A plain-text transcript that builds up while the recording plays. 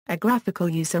A graphical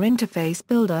user interface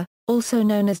builder, also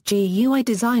known as GUI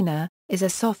designer, is a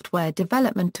software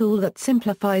development tool that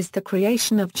simplifies the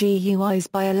creation of GUIs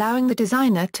by allowing the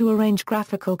designer to arrange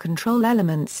graphical control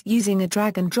elements using a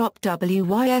drag-and-drop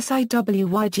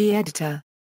WYSIWYG editor.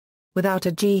 Without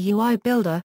a GUI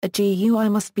builder, a GUI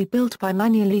must be built by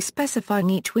manually specifying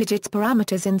each widget's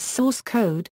parameters in source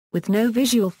code, with no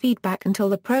visual feedback until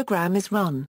the program is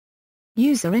run.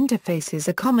 User interfaces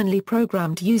are commonly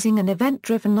programmed using an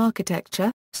event-driven architecture,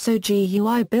 so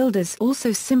GUI builders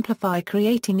also simplify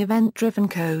creating event-driven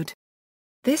code.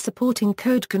 This supporting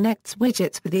code connects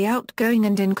widgets with the outgoing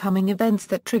and incoming events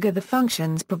that trigger the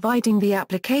functions providing the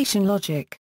application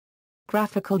logic.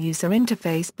 Graphical user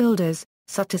interface builders,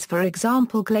 such as for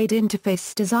example GUI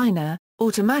Interface Designer,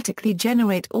 automatically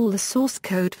generate all the source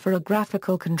code for a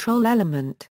graphical control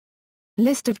element.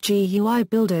 List of GUI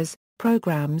builders,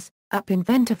 programs: App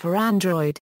Inventor for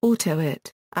Android,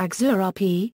 AutoIt,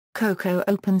 AxuraRP, Cocoa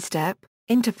OpenStep,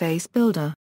 Interface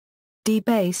Builder.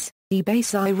 DBase,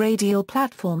 iRadial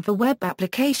Platform for Web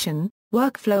Application,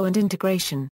 Workflow and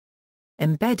Integration.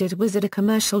 Embedded Wizard, a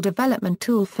commercial development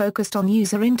tool focused on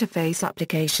user interface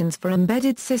applications for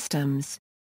embedded systems.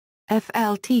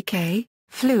 FLTK,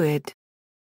 Fluid.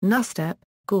 NUSTEP,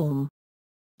 GORM.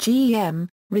 GEM,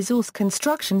 Resource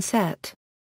Construction Set.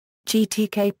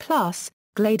 GTK+,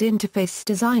 GUI Interface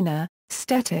Designer,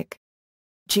 Static.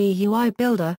 GUI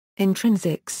Builder,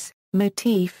 Intrinsics,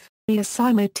 Motif,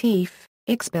 ESI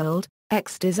Xbuild,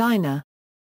 XDesigner.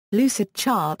 Lucid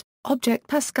Chart, Object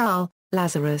Pascal,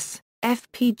 Lazarus,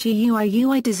 FPGUI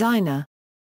UI Designer.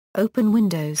 Open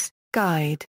Windows,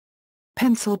 Guide.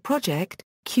 Pencil Project,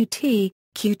 Qt,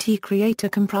 Qt Creator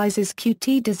comprises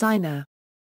Qt Designer.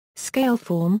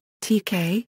 Scaleform,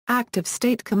 TK, Active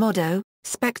State Komodo,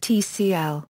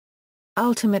 SpecTCL.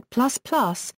 Ultimate++,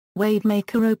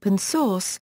 WaveMaker open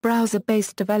source,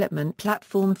 browser-based development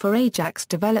platform for Ajax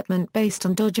development based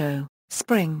on Dojo,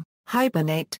 Spring,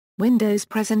 Hibernate, Windows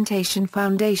Presentation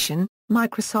Foundation,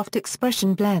 Microsoft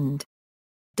Expression Blend.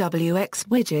 WX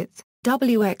Widgets,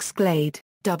 WX Glade,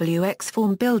 WX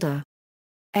Form Builder.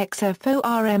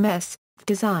 XFORMS,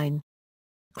 Design.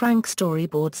 Crank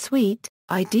Storyboard Suite,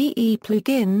 IDE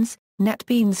Plugins,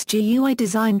 NetBeans GUI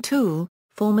Design Tool,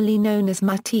 formerly known as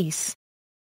Matisse.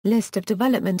 List of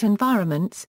development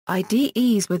environments,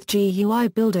 IDEs with GUI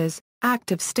builders.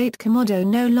 Active State Komodo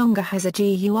no longer has a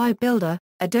GUI builder.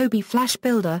 Adobe Flash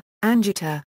Builder,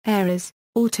 Anguta, Ares,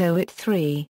 AutoIt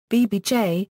 3,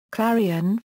 BBJ,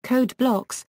 Clarion,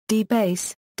 CodeBlocks,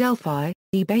 DBase, Delphi,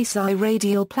 DBase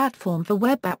iRadial Platform for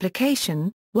Web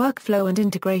Application, Workflow and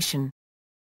Integration.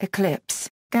 Eclipse,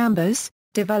 Gambus,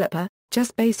 Developer,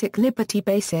 Just Basic Liberty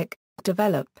Basic,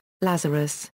 Develop,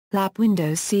 Lazarus, Lab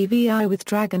Windows CVI with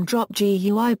Drag-and-Drop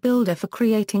GUI Builder for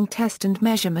creating test and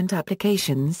measurement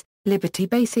applications, Liberty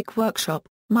Basic Workshop,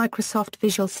 Microsoft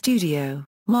Visual Studio,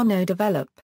 Mono Develop,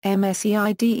 MSE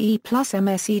IDE plus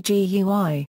MSE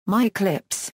GUI,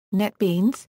 MyEclipse,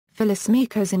 NetBeans, Phyllis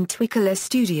Micos and Twicala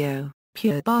Studio,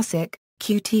 Pure Basic,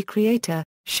 Qt Creator,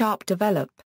 Sharp Develop,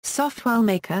 Software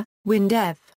Maker,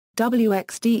 WinDev,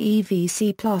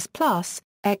 WXDEVC++,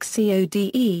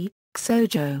 XCODE,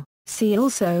 Xojo. See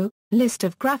also, List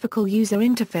of graphical user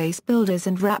interface builders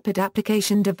and rapid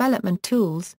application development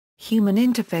tools, Human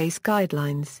Interface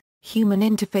Guidelines, Human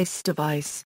Interface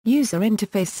Device, User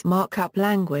Interface Markup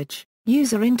Language,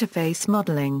 User Interface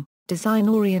Modeling,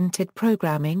 Design-Oriented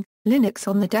Programming, Linux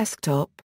on the Desktop,